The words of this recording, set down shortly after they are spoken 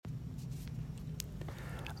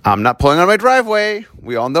I'm not pulling on my driveway.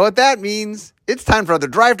 We all know what that means. It's time for another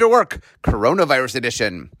Drive to Work, Coronavirus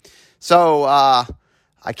Edition. So,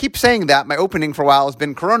 I keep saying that. My opening for a while has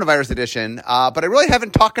been Coronavirus Edition, but I really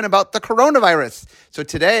haven't talking about the coronavirus. So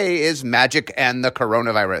today is Magic and the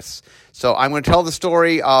Coronavirus. So I'm going to tell the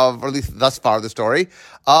story of, or at least thus far the story,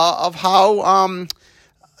 of how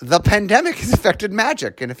the pandemic has affected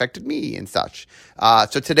magic and affected me and such.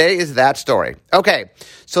 So today is that story. Okay,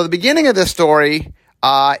 so the beginning of this story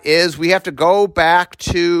is we have to go back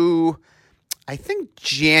to, I think,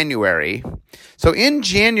 January. So in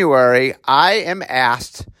January, I am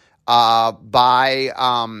asked by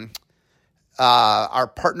our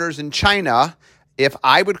partners in China if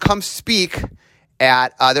I would come speak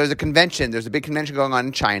at there's a convention. There's a big convention going on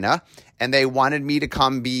in China, and they wanted me to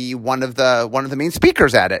come be one of the main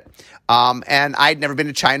speakers at it. And I'd never been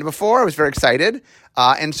to China before. I was very excited,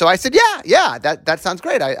 and so I said, "Yeah, that sounds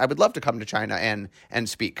great. I would love to come to China and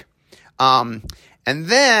speak." And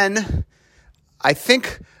then I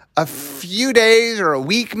think a few days or a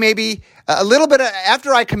week, maybe a little bit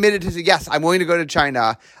after I committed to say, yes, I'm willing to go to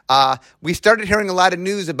China, we started hearing a lot of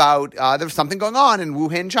news about there was something going on in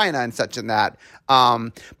Wuhan, China, and such and that.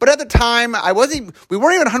 But at the time, we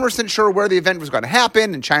weren't even 100% sure where the event was going to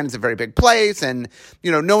happen, and China's a very big place, and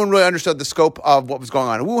no one really understood the scope of what was going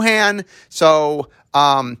on in Wuhan. So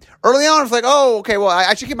early on, I was like, oh, okay, well,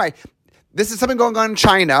 I should this is something going on in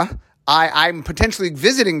China. I'm potentially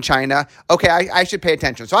visiting China. Okay, I should pay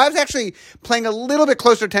attention. So I was actually paying a little bit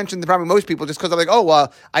closer attention than probably most people, just because I'm like, oh,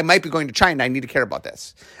 well, I might be going to China. I need to care about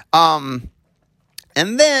this. And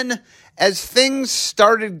then as things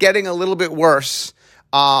started getting a little bit worse,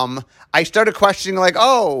 I started questioning like, should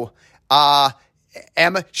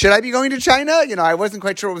I be going to China? I wasn't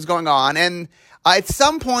quite sure what was going on. And at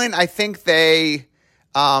some point, I think there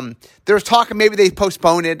was talk, and maybe they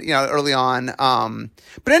postponed it, early on.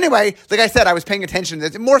 But anyway, like I said, I was paying attention to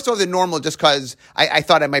this more so than normal, just because I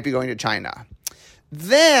thought I might be going to China.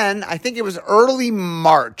 Then I think it was early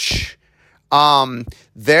March.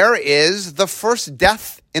 There is the first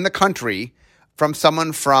death in the country from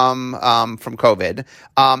someone from COVID.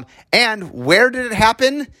 And where did it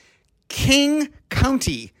happen? King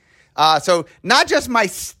County. So not just my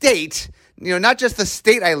state. Not just the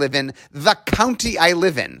state I live in, the county I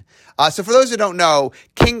live in. So for those who don't know,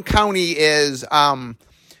 King County is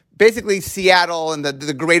basically Seattle, and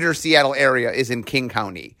the greater Seattle area is in King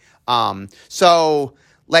County. So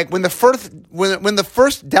like when the first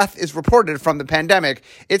death is reported from the pandemic,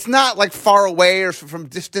 it's not like far away or from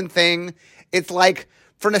distant thing. It's like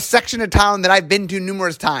from a section of town that I've been to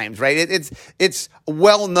numerous times, right? It's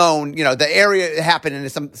well known, the area it happened in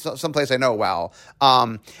is some place I know well.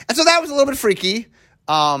 And so that was a little bit freaky.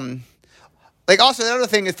 Also the other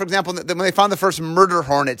thing is, for example, when they found the first murder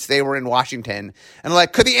hornets, they were in Washington, and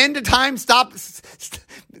like, could the end of time stop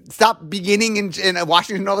beginning in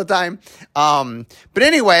Washington all the time? But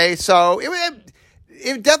anyway, so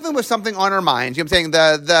it definitely was something on our minds. I'm saying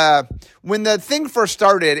when the thing first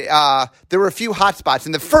started, there were a few hot spots,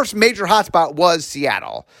 and the first major hotspot was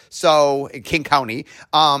Seattle, so in King County.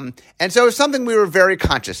 And so it was something we were very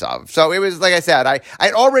conscious of. So it was, like I said,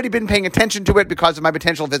 I'd already been paying attention to it because of my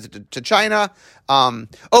potential visit to China. By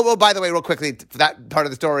the way, real quickly, that part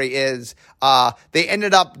of the story is they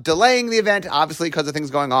ended up delaying the event, obviously because of things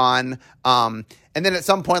going on. And then at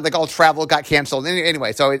some point, like, all travel got canceled.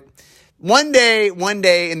 Anyway, so One day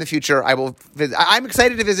in the future, I will visit. I'm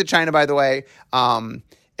excited to visit China, by the way.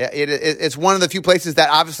 It's one of the few places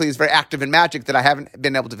that obviously is very active in magic that I haven't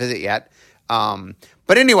been able to visit yet.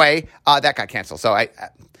 But anyway, that got canceled. So I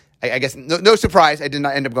guess no surprise, I did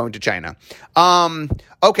not end up going to China.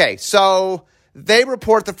 Okay, so they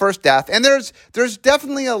report the first death, and there's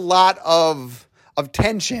definitely a lot of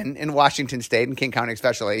tension in Washington State, and King County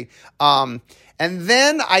especially. And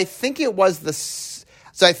then I think it was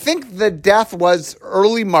So I think the death was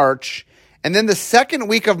early March, and then the second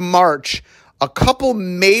week of March, a couple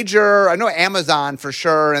major, I know Amazon for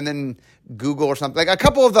sure, and then Google or something, like a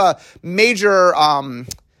couple of the major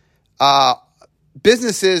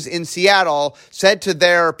businesses in Seattle said to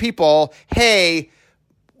their people, hey,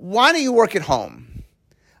 why don't you work at home?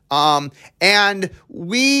 And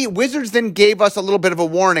Wizards then gave us a little bit of a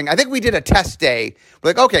warning. I think we did a test day. We're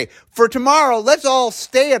like, okay, for tomorrow, let's all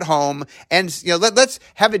stay at home and, let's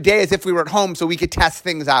have a day as if we were at home so we could test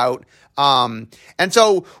things out. And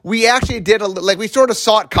so we actually did we sort of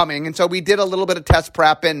saw it coming. And so we did a little bit of test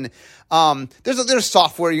prep, and, there's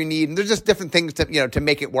software you need, and there's just different things to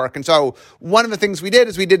make it work. And so one of the things we did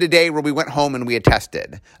is we did a day where we went home and we had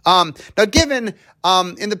tested. Now given,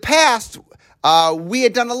 in the past, we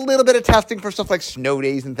had done a little bit of testing for stuff like snow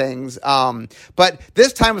days and things. But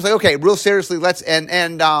this time it was like, okay, real seriously, let's,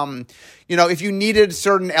 if you needed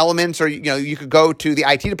certain elements or, you could go to the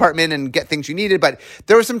IT department and get things you needed, but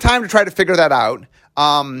there was some time to try to figure that out.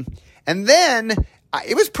 And then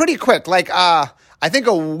it was pretty quick. Like, I think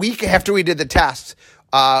a week after we did the test,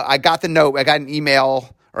 I got the note, I got an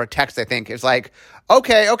email or a text, I think. It's like,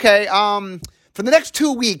 okay. For the next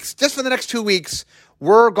 2 weeks, just for the next 2 weeks,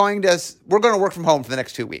 we're going to work from home for the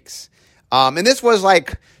next 2 weeks. And this was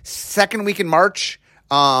like second week in March.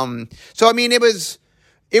 So I mean, it was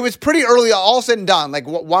pretty early, all said and done. Like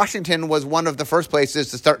Washington was one of the first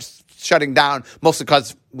places to start shutting down, mostly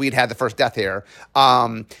because we'd had the first death here.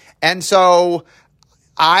 And so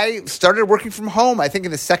I started working from home. I think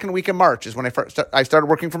in the second week of March is when I started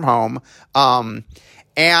working from home.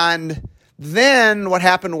 And then what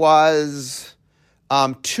happened was,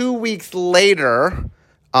 2 weeks later,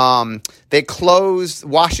 Washington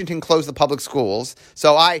closed the public schools.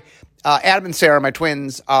 So Adam and Sarah, my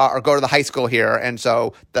twins, go to the high school here. And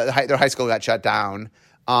so their high school got shut down.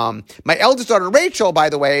 My eldest daughter, Rachel, by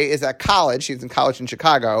the way, is at college. She's in college in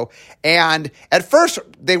Chicago. And at first,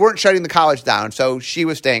 they weren't shutting the college down, so she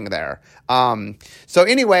was staying there. So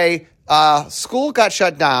anyway, school got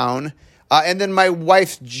shut down, and then my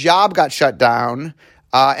wife's job got shut down.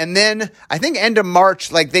 And then I think end of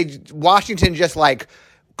March, Washington just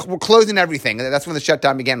we're closing everything. That's when the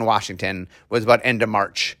shutdown began in Washington, was about end of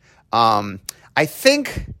March. I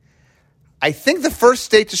think the first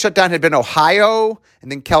state to shut down had been Ohio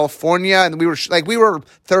and then California, and we were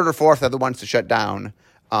third or fourth of the ones to shut down.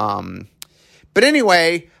 But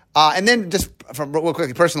anyway, and then just from real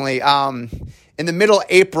quickly personally, in the middle of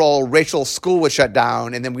April, Rachel's school was shut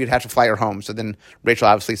down, and then we'd have to fly her home. So then Rachel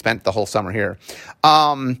obviously spent the whole summer here.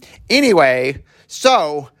 Anyway,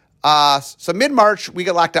 so mid-March we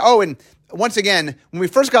got locked down. Oh, and once again, when we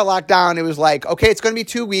first got locked down, it was like, okay, it's going to be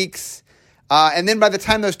 2 weeks. And then by the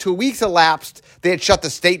time those 2 weeks elapsed, they had shut the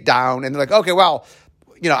state down. And they're like, okay, well,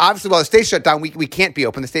 obviously while the state's shut down, we can't be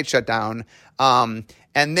open. The state's shut down. And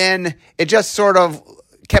then it just sort of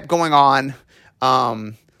kept going on.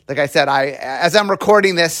 Like I said, as I'm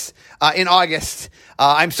recording this in August,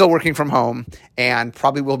 I'm still working from home and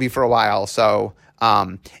probably will be for a while. So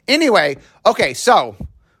anyway, okay, so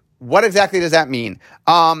what exactly does that mean?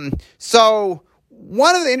 So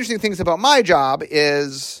one of the interesting things about my job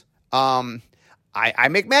is I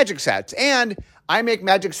make magic sets, and I make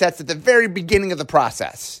magic sets at the very beginning of the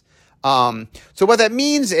process. So what that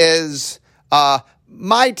means is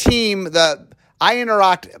my team, I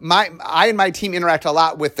and my team interact a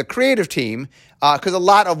lot with the creative team because a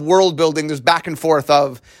lot of world building, there's back and forth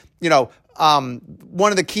of,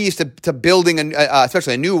 one of the keys to building,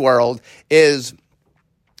 especially a new world is,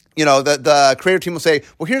 the creative team will say,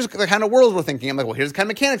 well, here's the kind of world we're thinking. I'm like, well, here's the kind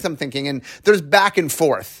of mechanics I'm thinking. And there's back and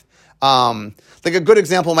forth. Like a good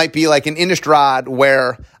example might be like in Innistrad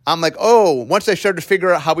where I'm like, oh, once I started to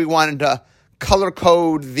figure out how we wanted to color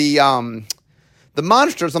code the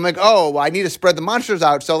monsters, I'm like, oh, well, I need to spread the monsters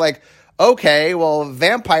out. So okay, well,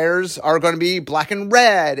 vampires are going to be black and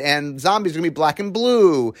red, and zombies are going to be black and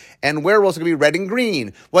blue, and werewolves are going to be red and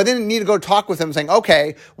green. Well, I didn't need to go talk with them saying,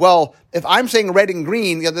 okay, well, if I'm saying red and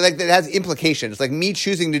green, that has implications. Like me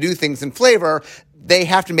choosing to do things in flavor, they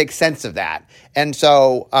have to make sense of that. And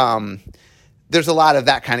so there's a lot of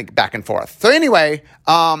that kind of back and forth. So anyway,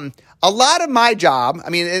 a lot of my job,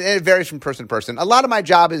 I mean, it varies from person to person. A lot of my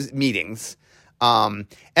job is meetings. And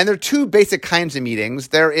there are two basic kinds of meetings.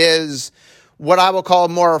 There is what I will call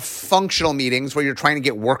more functional meetings where you're trying to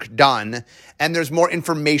get work done. And there's more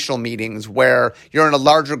informational meetings where you're in a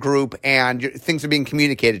larger group and things are being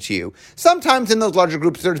communicated to you. Sometimes in those larger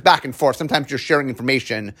groups, there's back and forth. Sometimes you're sharing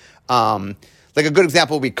information. Like a good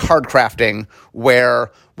example would be card crafting,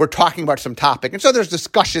 where we're talking about some topic. And so there's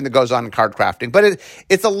discussion that goes on in card crafting. But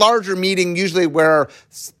it's a larger meeting usually where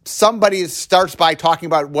somebody starts by talking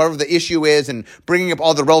about whatever the issue is and bringing up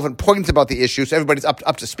all the relevant points about the issue so everybody's up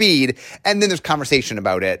to speed. And then there's conversation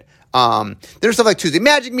about it. There's stuff like Tuesday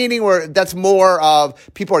Magic Meeting where that's more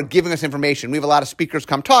of people are giving us information. We have a lot of speakers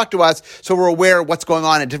come talk to us, so we're aware of what's going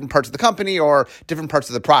on in different parts of the company or different parts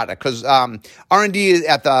of the product. Because R&D is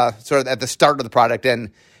at the start of the product,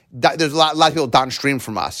 and there's a lot of people downstream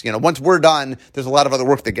from us. Once we're done, there's a lot of other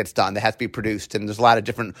work that gets done that has to be produced, and there's a lot of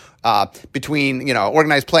different between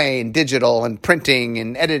organized play and digital and printing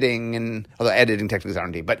and editing, and although editing technically is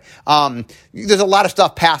R&D, but there's a lot of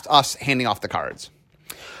stuff past us handing off the cards.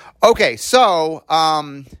 Okay, so,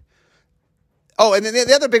 and then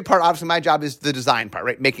the other big part, obviously, my job is the design part,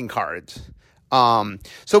 right? Making cards.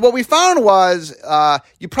 So what we found was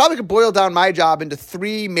you probably could boil down my job into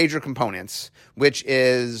three major components, which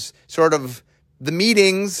is sort of the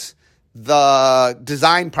meetings, the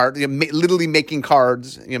design part, literally making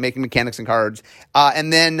cards, making mechanics and cards,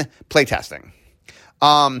 and then playtesting.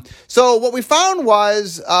 So what we found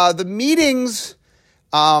was the meetings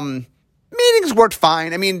worked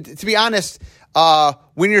fine. I mean, to be honest,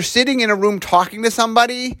 when you're sitting in a room talking to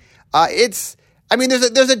somebody, there's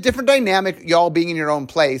a different dynamic, y'all being in your own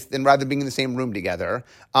place than rather than being in the same room together.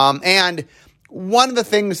 And one of the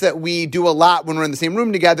things that we do a lot when we're in the same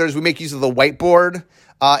room together is we make use of the whiteboard.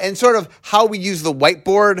 And sort of how we use the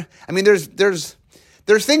whiteboard. I mean, there's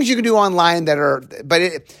things you can do online but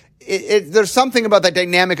there's something about the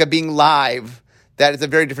dynamic of being live that is a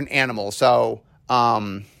very different animal. So,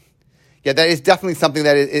 that is definitely something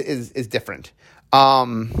that is different.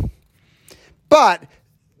 But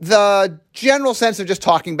the general sense of just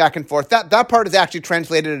talking back and forth, that part is actually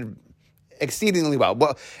translated exceedingly well.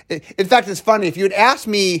 Well, in fact, it's funny. If you had asked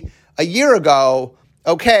me a year ago,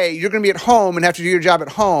 okay, you're going to be at home and have to do your job at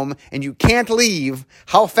home and you can't leave,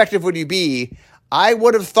 how effective would you be? I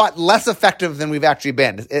would have thought less effective than we've actually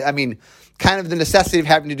been. I mean, kind of the necessity of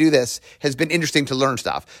having to do this has been interesting to learn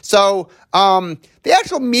stuff. So the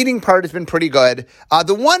actual meeting part has been pretty good.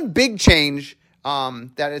 The one big change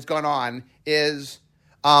that has gone on is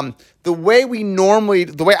the way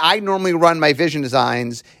I normally run my vision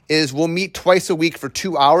designs is we'll meet twice a week for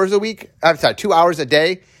 2 hours a week. 2 hours a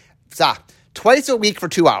day. Twice a week for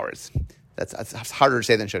 2 hours. That's harder to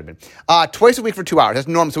say than it should have been. Twice a week for 2 hours. That's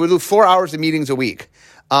normal. So we do 4 hours of meetings a week.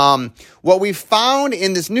 What we found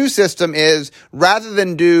in this new system is rather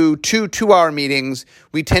than do 2-hour meetings,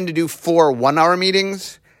 we tend to do 4 1-hour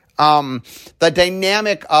meetings. The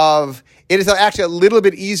dynamic of it is actually a little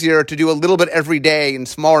bit easier to do a little bit every day in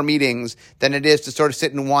smaller meetings than it is to sort of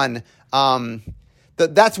sit in one.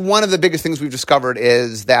 That's one of the biggest things we've discovered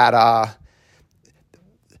is that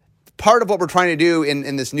part of what we're trying to do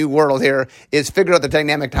in this new world here is figure out the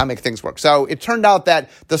dynamic to how make things work. So it turned out that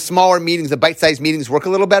the smaller meetings, the bite-sized meetings work a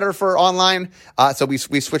little better for online. So we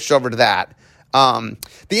switched over to that. The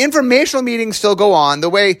informational meetings still go on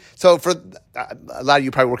so for a lot of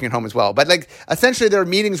you probably working at home as well, but like essentially there are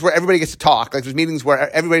meetings where everybody gets to talk. Like there's meetings where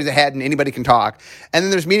everybody's ahead and anybody can talk. And then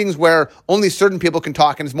there's meetings where only certain people can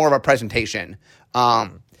talk and it's more of a presentation.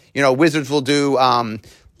 Wizards will do,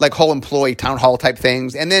 like whole employee town hall type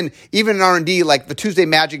things. And then even in R&D, like the Tuesday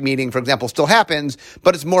Magic meeting, for example, still happens,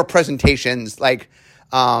 but it's more presentations. Like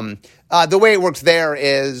the way it works there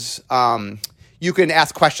is you can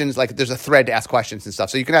ask questions, like there's a thread to ask questions and stuff.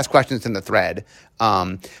 So you can ask questions in the thread.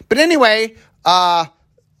 But anyway, the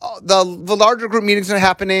larger group meetings are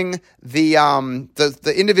happening. The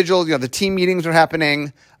individual, the team meetings are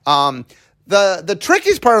happening. The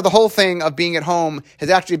trickiest part of the whole thing of being at home has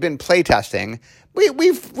actually been playtesting.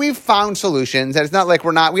 We've found solutions, and it's not like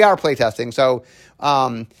we are playtesting. So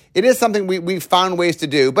it is something we've found ways to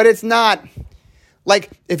do, but it's not like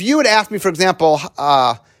if you had asked me, for example,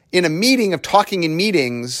 in a meeting of talking in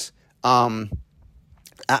meetings, I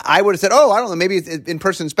would have said, I don't know, maybe in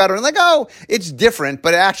person's better. And it's different,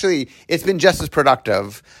 but actually it's been just as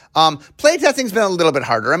productive. Playtesting's been a little bit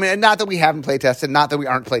harder. I mean, not that we haven't playtested, not that we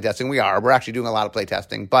aren't playtesting. We are. We're actually doing a lot of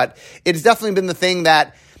playtesting, but it's definitely been the thing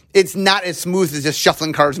that it's not as smooth as just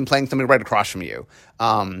shuffling cards and playing somebody right across from you.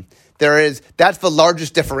 That's the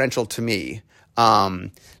largest differential to me.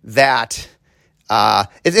 It's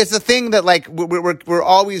the thing that like we're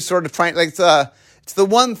always sort of trying, like it's the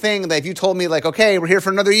one thing that if you told me like, okay, we're here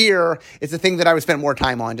for another year, it's the thing that I would spend more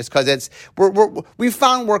time on just because we've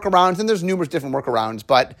found workarounds and there's numerous different workarounds,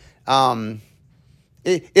 but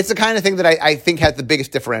it's the kind of thing that I think has the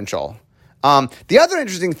biggest differential. The other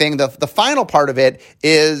interesting thing, the final part of it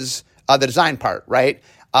is the design part, right?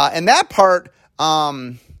 And that part,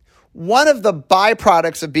 one of the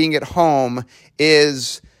byproducts of being at home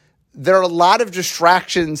is there are a lot of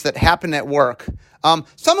distractions that happen at work,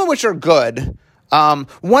 some of which are good.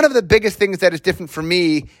 One of the biggest things that is different for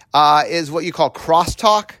me is what you call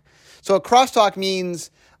crosstalk. So a crosstalk means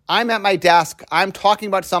I'm at my desk, I'm talking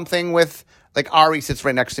about something with, like Ari sits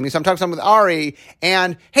right next to me. So I'm talking something with Ari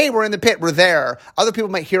and, hey, we're in the pit, we're there. Other people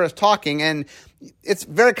might hear us talking and it's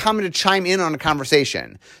very common to chime in on a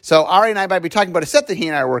conversation. So Ari and I might be talking about a set that he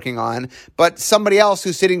and I are working on, but somebody else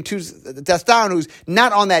who's sitting 2 desks down who's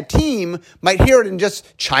not on that team might hear it and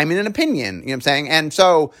just chime in an opinion. You know what I'm saying? And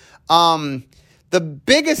so the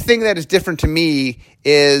biggest thing that is different to me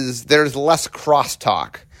is there's less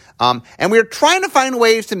crosstalk. And we're trying to find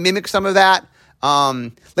ways to mimic some of that.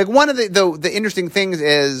 Like one of the interesting things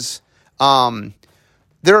is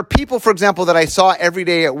there are people, for example, that I saw every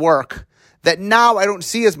day at work that now I don't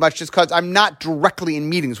see as much just because I'm not directly in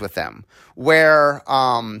meetings with them. Where,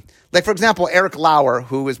 like for example, Eric Lauer,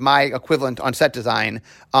 who is my equivalent on set design,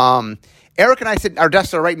 Eric and I our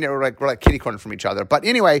desks are right near, we're like kitty corner from each other. But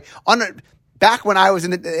anyway, back when I was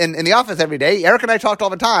in the office every day, Eric and I talked all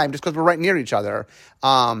the time just because we're right near each other.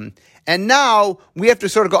 And now we have to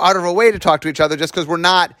sort of go out of our way to talk to each other just because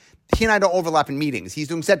he and I don't overlap in meetings. He's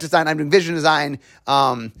doing set design, I'm doing vision design.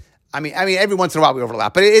 I mean, every once in a while we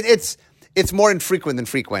overlap, but it's more infrequent than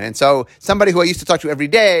frequent. And so somebody who I used to talk to every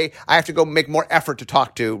day, I have to go make more effort to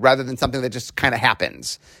talk to rather than something that just kind of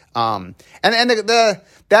happens. That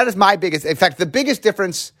is my biggest, in fact, the biggest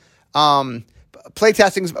difference,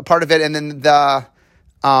 playtesting is a part of it. And then the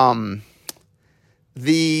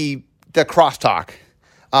crosstalk.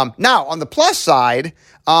 Now on the plus side,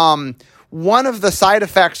 one of the side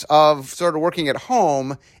effects of sort of working at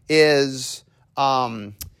home is,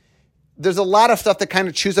 there's a lot of stuff that kind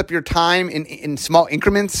of chews up your time in small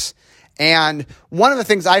increments. And one of the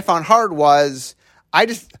things I found hard was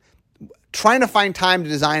trying to find time to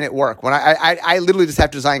design at work. When I literally just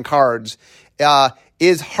have to design cards,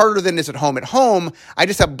 is harder than it is at home. At home, I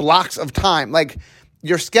just have blocks of time. Like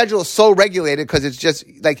your schedule is so regulated because it's just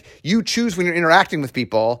like you choose when you're interacting with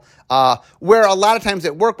people, where a lot of times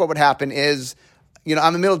at work, what would happen is, I'm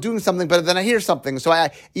in the middle of doing something, but then I hear something. So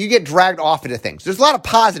you get dragged off into things. There's a lot of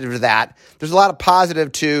positive to that. There's a lot of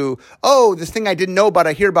positive to, this thing I didn't know about,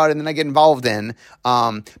 I hear about it, and then I get involved in.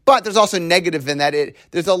 But there's also negative in that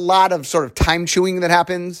there's a lot of sort of time chewing that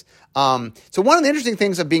happens. So one of the interesting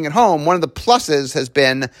things of being at home, one of the pluses has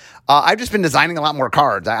been, I've just been designing a lot more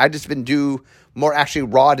cards. I've just been do more actually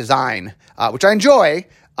raw design, which I enjoy.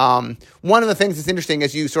 One of the things that's interesting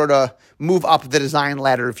is you sort of move up the design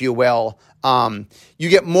ladder, if you will. You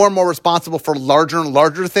get more and more responsible for larger and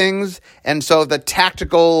larger things. And so the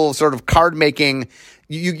tactical sort of card making,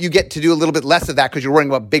 you get to do a little bit less of that because you're worrying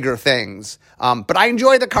about bigger things. But I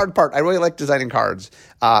enjoy the card part. I really like designing cards.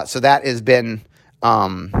 So that has been,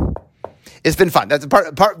 it's been fun. That's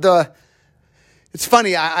it's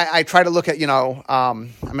funny. I try to look at, I'm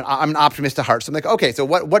an optimist at heart. So I'm like, okay, so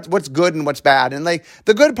what's good and what's bad? And like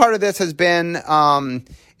the good part of this has been,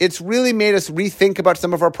 it's really made us rethink about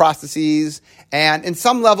some of our processes. And in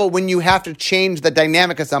some level, when you have to change the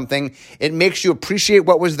dynamic of something, it makes you appreciate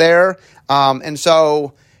what was there. And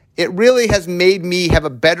so it really has made me have a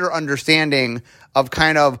better understanding of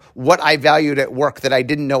kind of what I valued at work that I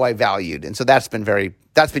didn't know I valued. And so that's been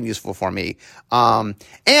useful for me. And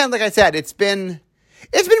like I said, it's been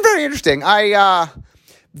very interesting.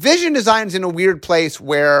 Vision design's in a weird place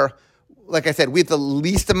where, like I said, we have the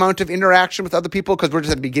least amount of interaction with other people because we're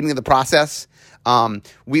just at the beginning of the process.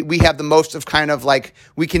 We have the most of kind of like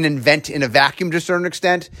we can invent in a vacuum to a certain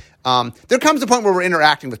extent. There comes a point where we're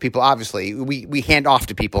interacting with people, obviously. We hand off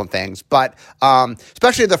to people and things. But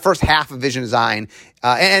especially the first half of vision design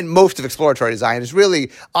and most of exploratory design is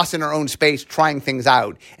really us in our own space trying things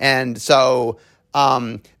out. And so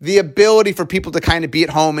the ability for people to kind of be at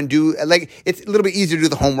home and do, like, it's a little bit easier to do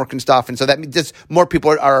the homework and stuff. And so that means just more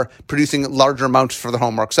people are producing larger amounts for the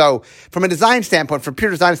homework. So from a design standpoint, from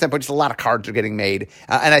pure design standpoint, just a lot of cards are getting made.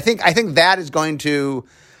 And I think that is going to,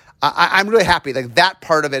 I'm really happy. Like that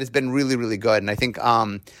part of it has been really, really good. And I think,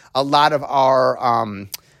 a lot of our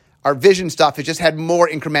vision stuff has just had more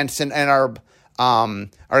increments and our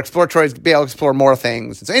exploratories to be able to explore more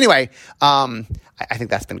things. And so anyway, I think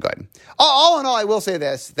that's been good. All in all, I will say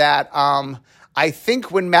this, that I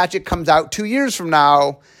think when Magic comes out 2 years from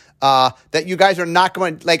now, that you guys are not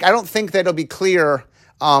going, like, I don't think that it'll be clear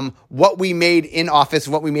what we made in office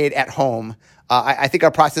and what we made at home. I think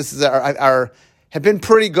our processes have been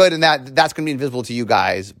pretty good, and that's going to be invisible to you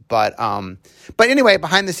guys. But anyway,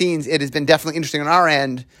 behind the scenes, it has been definitely interesting on our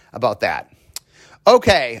end about that.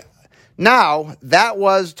 Okay. Now, that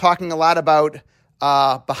was talking a lot about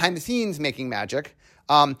behind the scenes making magic.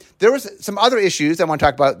 There was some other issues I want to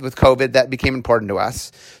talk about with COVID that became important to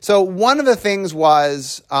us. So one of the things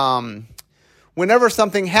was whenever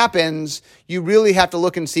something happens, you really have to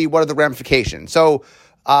look and see what are the ramifications. So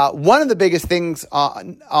one of the biggest things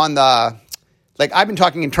on the, like I've been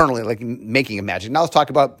talking internally, like making a magic. Now let's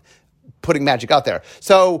talk about putting magic out there.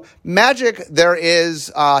 So magic, there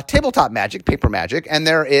is tabletop magic, paper magic, and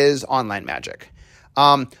there is online magic.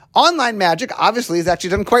 Online magic obviously has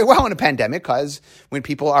actually done quite well in a pandemic because when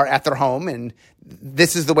people are at their home and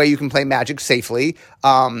this is the way you can play magic safely,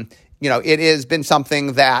 it has been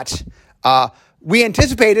something that we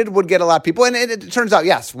anticipated would get a lot of people. And it turns out,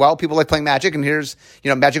 yes, well, people like playing Magic, and here's,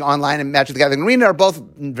 Magic Online and Magic the Gathering Arena are both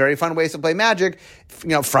very fun ways to play Magic,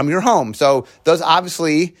 from your home. So those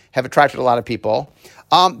obviously have attracted a lot of people.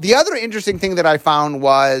 The other interesting thing that I found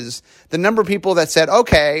was the number of people that said,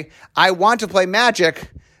 okay, I want to play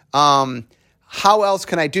Magic. How else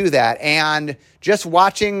can I do that? And just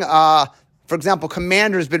watching, for example,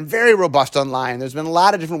 Commander has been very robust online. There's been a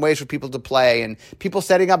lot of different ways for people to play and people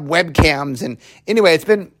setting up webcams. And anyway,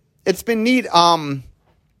 it's been neat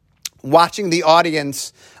watching the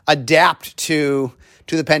audience adapt to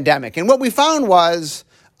the pandemic. And what we found was,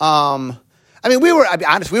 I'll be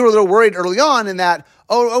honest, we were a little worried early on in that,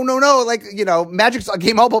 no, like, Magic's a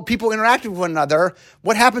game all about people interacting with one another.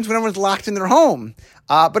 What happens when everyone's locked in their home?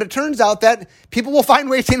 But it turns out that people will find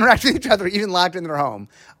ways to interact with each other, even locked in their home.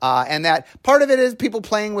 And that part of it is people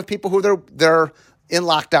playing with people who they're in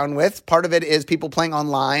lockdown with. Part of it is people playing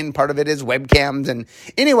online. Part of it is webcams. And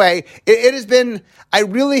anyway, it has been, I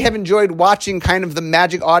really have enjoyed watching kind of the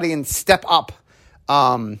Magic audience step up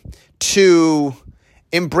to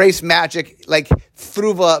embrace Magic, like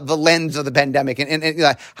through the lens of the pandemic. And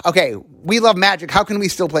like, okay, we love Magic. How can we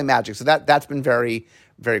still play Magic? So that's been very,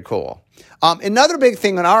 very cool. Another big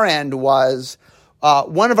thing on our end was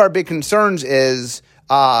one of our big concerns is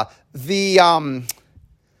the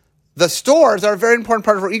stores are a very important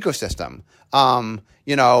part of our ecosystem.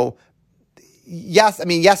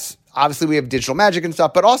 Yes, obviously we have digital Magic and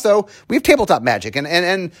stuff, but also we have tabletop Magic.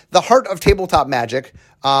 And the heart of tabletop Magic,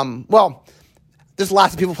 there's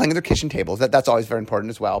lots of people playing at their kitchen tables. That's always very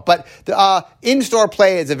important as well. But the in-store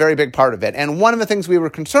play is a very big part of it. And one of the things we were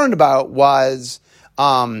concerned about was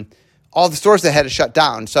all the stores that had to shut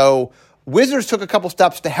down. So Wizards took a couple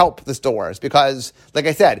steps to help the stores because, like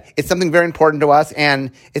I said, it's something very important to us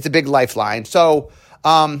and it's a big lifeline. So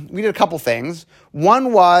we did a couple things.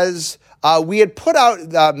 One was we had put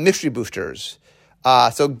out mystery boosters.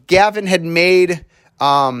 So Gavin had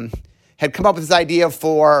had come up with this idea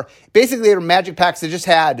for basically they were Magic packs that just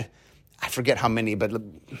had, I forget how many, but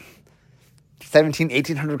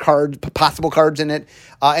 1,800 cards, possible cards in it.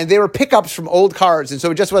 And they were pickups from old cards. And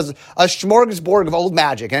so it just was a smorgasbord of old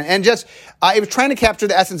Magic. And just, it was trying to capture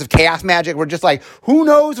the essence of Chaos Magic. We're just like, who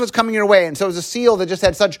knows what's coming your way? And so it was a seal that just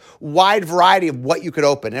had such wide variety of what you could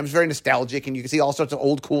open. And it was very nostalgic and you could see all sorts of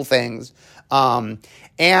old cool things.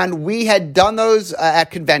 And we had done those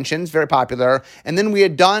at conventions, very popular. And then we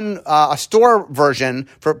had done a store version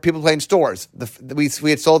for people playing stores.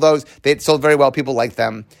 We had sold those. They had sold very well. People liked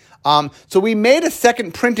them. So we made a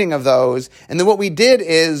second printing of those, and then what we did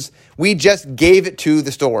is we just gave it to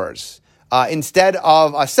the stores. Instead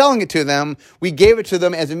of selling it to them, we gave it to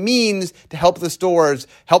them as a means to help the stores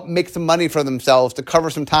help make some money for themselves to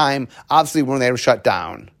cover some time, obviously, when they were shut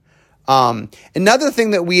down. Another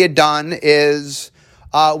thing that we had done is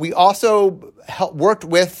we also worked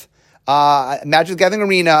with Magic the Gathering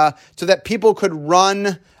Arena so that people could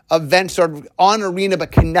run events sort of on Arena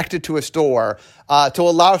but connected to a store to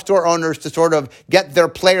allow store owners to sort of get their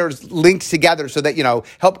players linked together so that,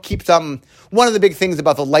 help keep some. One of the big things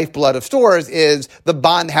about the lifeblood of stores is the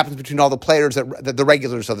bond that happens between all the players, the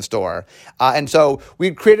regulars of the store. And so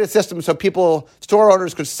we created a system so store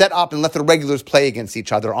owners could set up and let the regulars play against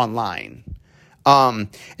each other online.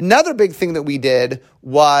 Another big thing that we did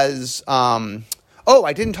was, I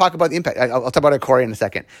didn't talk about the impact. I'll talk about Ikoria in a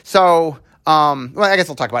second. So, I guess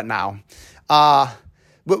I'll talk about it now.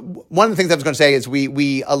 One of the things I was going to say is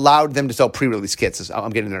we allowed them to sell pre-release kits. I'm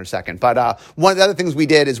getting there in a second. But one of the other things we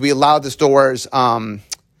did is we allowed the stores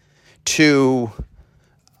to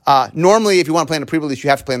normally, if you want to play in a pre-release, you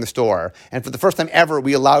have to play in the store. And for the first time ever,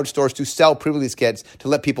 we allowed stores to sell pre-release kits to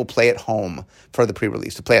let people play at home for the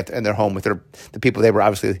pre-release, to play in their home with the people they were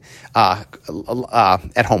obviously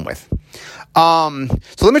at home with. So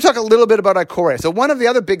let me talk a little bit about Ikoria. So one of the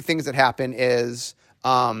other big things that happen is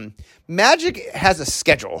Magic has a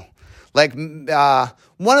schedule. Like one of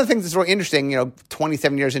the things that's really interesting,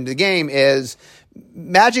 27 years into the game is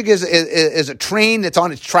Magic is a train that's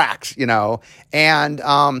on its tracks, and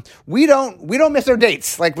we don't miss our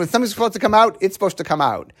dates. Like when something's supposed to come out, it's supposed to come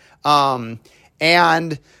out.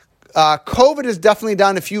 And COVID has definitely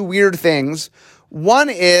done a few weird things. One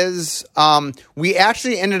is we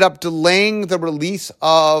actually ended up delaying the release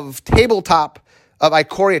of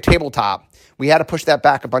Ikoria Tabletop. We had to push that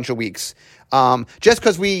back a bunch of weeks just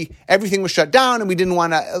because everything was shut down and we didn't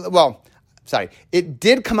want to. It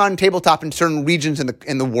did come out in Tabletop in certain regions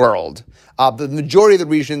in the world. The majority of the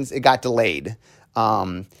regions, it got delayed.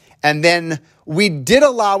 And then we did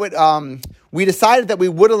allow it. We decided that we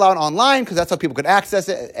would allow it online because that's how people could access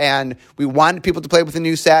it, and we wanted people to play with the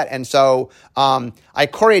new set. And so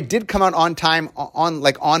Ikoria did come out on time on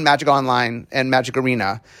Magic Online and Magic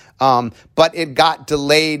Arena, but it got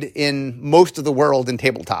delayed in most of the world in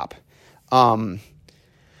Tabletop. Now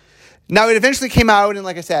it eventually came out, and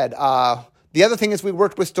like I said, The other thing is we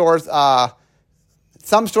worked with stores.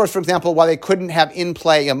 Some stores, for example, while they couldn't have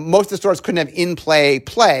in-play, most of the stores couldn't have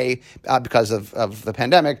in-play because of the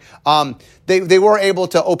pandemic, they were able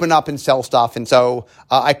to open up and sell stuff. And so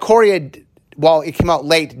Ikoria, while it came out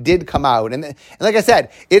late, did come out. And like I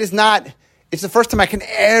said, it's the first time I can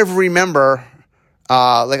ever remember,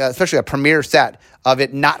 especially a premiere set of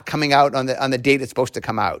it not coming out on the date it's supposed to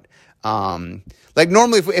come out. Like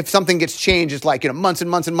normally if something gets changed, it's like, months and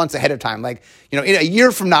months and months ahead of time. Like, in a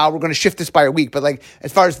year from now, we're going to shift this by a week. But like,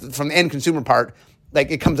 as far as from the end consumer part,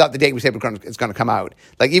 like it comes out the date we say it's going to come out.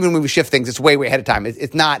 Like even when we shift things, it's way, way ahead of time.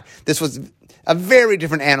 It's not, this was a very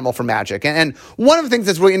different animal for Magic. And one of the things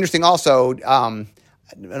that's really interesting also, I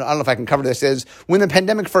don't know if I can cover this, is when the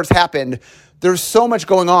pandemic first happened, there's so much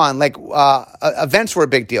going on. Like events were a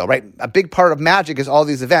big deal, right? A big part of Magic is all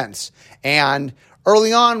these events. And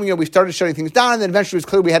early on, we started shutting things down, and then eventually it was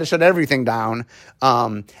clear we had to shut everything down.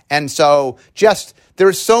 And so there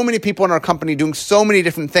were so many people in our company doing so many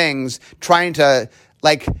different things, trying to,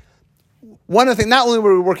 one of the things, not only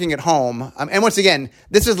were we working at home, and once again,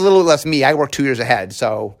 this is a little less me. I work 2 years ahead.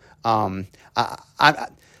 So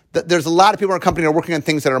there's a lot of people in our company that are working on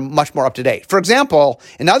things that are much more up to date. For example,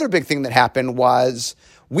 another big thing that happened was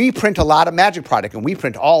we print a lot of Magic product, and we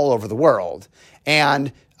print all over the world.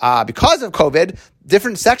 And because of COVID,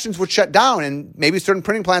 different sections were shut down and maybe certain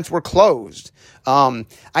printing plants were closed.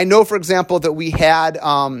 I know, for example, that we had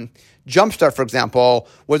Jumpstart, for example,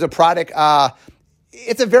 was a product.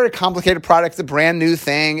 It's a very complicated product. It's a brand new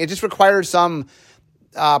thing. It just requires some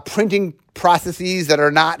printing processes that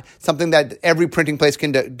are not something that every printing place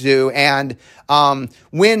can do. And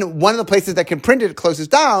when one of the places that can print it closes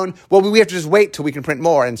down, well, we have to just wait till we can print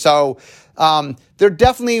more. And so there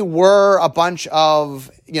definitely were a bunch of,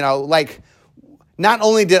 not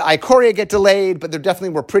only did Ikoria get delayed, but there definitely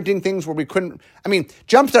were printing things where we couldn't.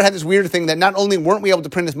 Jumpstart had this weird thing that not only weren't we able to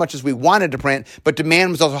print as much as we wanted to print, but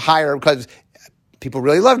demand was also higher because people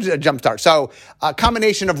really loved Jumpstart. So a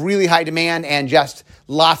combination of really high demand and just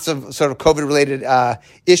lots of sort of COVID-related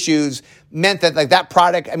issues meant that that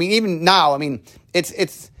product, even now,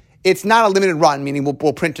 it's not a limited run, meaning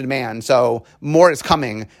we'll print to demand. So more is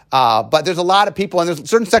coming. But there's a lot of people, and there's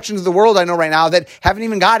certain sections of the world I know right now that haven't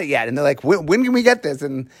even got it yet. And they're like, when can we get this?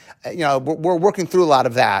 And, we're working through a lot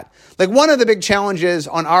of that. Like one of the big challenges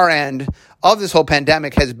on our end of this whole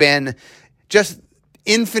pandemic has been just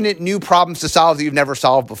infinite new problems to solve that you've never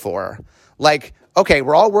solved before. Like, okay,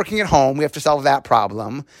 we're all working at home. We have to solve that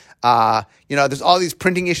problem. There's all these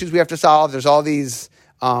printing issues we have to solve. There's all these,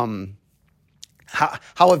 how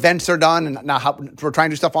events are done, and now how we're trying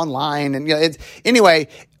to do stuff online. And anyway,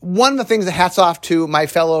 one of the things that hats off to my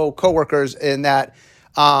fellow coworkers in that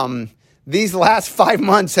these last 5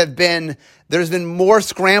 months there's been more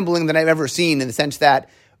scrambling than I've ever seen, in the sense that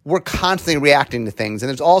we're constantly reacting to things, and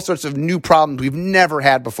there's all sorts of new problems we've never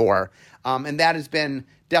had before. And that has been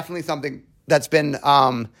definitely something that's been,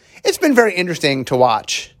 it's been very interesting to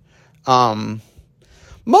watch.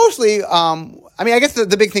 Mostly, I guess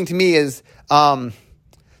the big thing to me is, the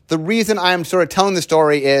reason I'm sort of telling the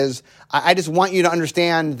story is I just want you to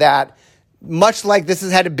understand that much like this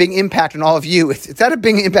has had a big impact on all of you, it's had a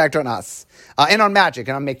big impact on us, and on Magic,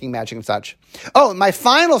 and on making Magic and such. Oh, my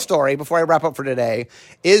final story before I wrap up for today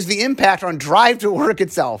is the impact on Drive to Work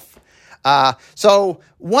itself. So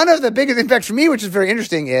one of the biggest impacts for me, which is very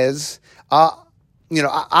interesting, is, I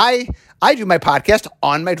do my podcast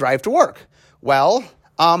on my drive to work. Well,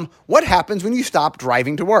 what happens when you stop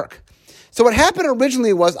driving to work? So what happened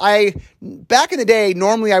originally was back in the day,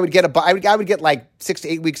 normally I would get I would get like 6 to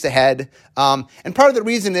 8 weeks ahead. And part of the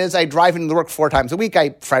reason is I drive into work 4 times a week.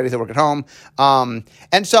 Fridays I work at home.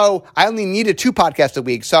 And so I only needed 2 podcasts a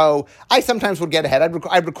week. So I sometimes would get ahead.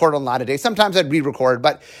 I'd record on a lot of days. Sometimes I'd re-record,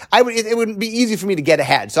 but it wouldn't be easy for me to get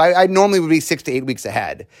ahead. So I normally would be 6 to 8 weeks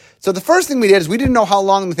ahead. So the first thing we did is we didn't know how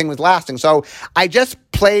long the thing was lasting. So I just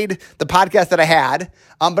played the podcast that I had,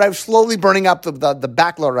 but I was slowly burning up the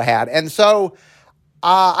backload I had. And so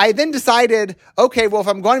I then decided, okay, well, if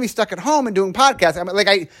I'm going to be stuck at home and doing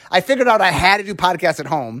podcasts, I figured out I had to do podcasts at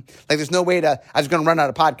home. Like there's no way I was going to run out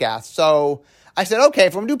of podcasts. So I said, okay,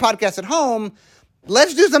 if I'm going to do podcasts at home,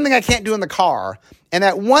 let's do something I can't do in the car. And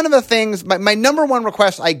that one of the things, my number one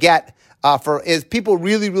request I get is people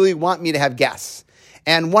really, really want me to have guests.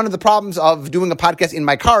 And one of the problems of doing a podcast in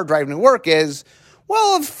my car driving to work is,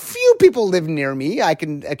 well, a few people live near me. I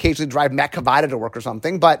can occasionally drive Matt Cavada to work or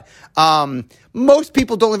something, but most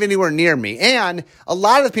people don't live anywhere near me. And a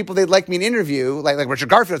lot of the people they'd like me to interview, like Richard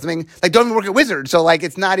Garfield or something, don't even work at Wizard. So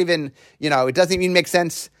it's not even, it doesn't even make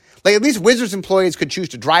sense. Like at least Wizards employees could choose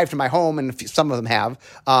to drive to my home, and some of them have.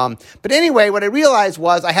 But anyway, what I realized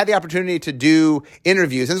was I had the opportunity to do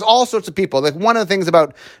interviews. And there's all sorts of people. Like one of the things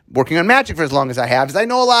about working on Magic for as long as I have is I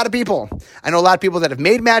know a lot of people. I know a lot of people that have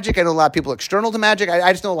made Magic. I know a lot of people external to Magic.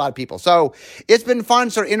 I just know a lot of people. So it's been fun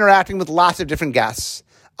sort of interacting with lots of different guests.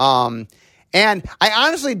 And I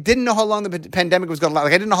honestly didn't know how long the pandemic was going to last.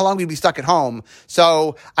 Like I didn't know how long we'd be stuck at home.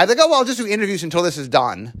 So I was like, oh, well, I'll just do interviews until this is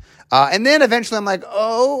done. And then eventually I'm like,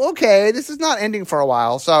 oh, okay, this is not ending for a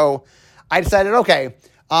while. So I decided, okay,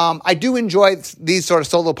 I do enjoy these sort of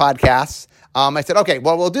solo podcasts. I said, okay,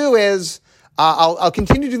 what we'll do is I'll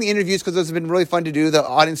continue doing the interviews because those have been really fun to do. The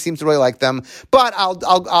audience seems to really like them. But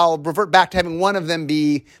I'll revert back to having one of them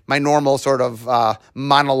be my normal sort of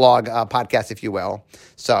monologue podcast, if you will.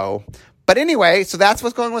 But anyway, so that's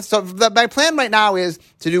what's going on. So my plan right now is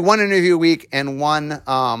to do one interview a week and one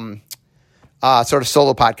sort of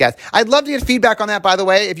solo podcast. I'd love to get feedback on that, by the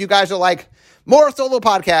way. If you guys are like, more solo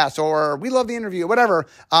podcasts or we love the interview, whatever,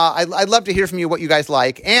 I'd love to hear from you what you guys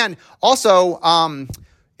like. And also,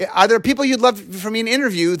 are there people you'd love for me to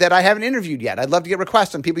interview that I haven't interviewed yet? I'd love to get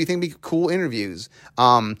requests on people you think would be cool interviews.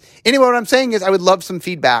 Anyway, what I'm saying is I would love some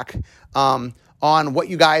feedback on what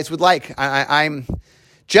you guys would like. I'm...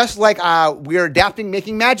 Just like we're adapting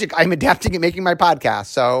Making Magic, I'm adapting and making my podcast.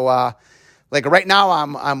 So, like right now,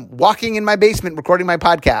 I'm walking in my basement recording my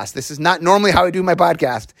podcast. This is not normally how I do my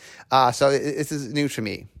podcast. So this is new to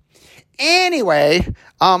me. Anyway,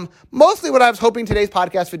 mostly what I was hoping today's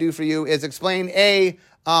podcast would do for you is explain this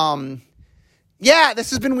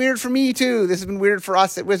has been weird for me too. This has been weird for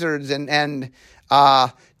us at Wizards, and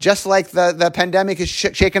just like the pandemic has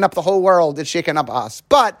shaken up the whole world, it's shaken up us.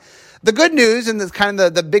 But the good news, and this kind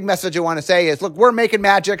of the big message I want to say is, look, we're making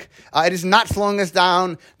magic. It is not slowing us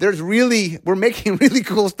down. We're making really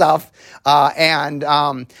cool stuff. And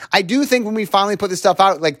I do think when we finally put this stuff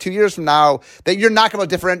out, like 2 years from now, that you're not going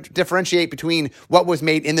to differentiate between what was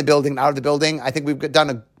made in the building and out of the building. I think we've done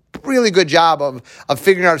a really good job of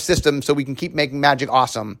figuring out a system so we can keep making magic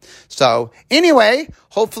awesome. So anyway,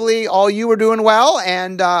 hopefully all you are doing well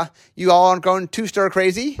and you all aren't going too stir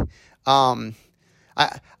crazy.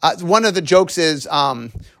 One of the jokes is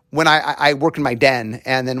when I work in my den,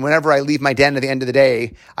 and then whenever I leave my den at the end of the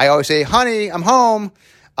day, I always say, honey, I'm home.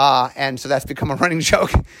 And so that's become a running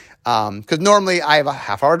joke because normally I have a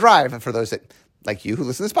half-hour drive for those that like you who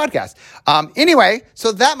listen to this podcast. Anyway,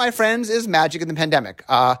 so that, my friends, is Magic in the Pandemic.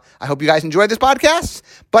 I hope you guys enjoyed this podcast,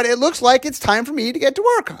 but it looks like it's time for me to get to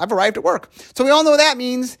work. I've arrived at work. So we all know what that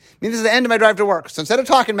means. It means it's the end of my drive to work. So instead of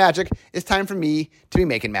talking magic, it's time for me to be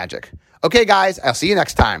making magic. Okay, guys, I'll see you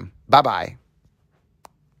next time. Bye-bye.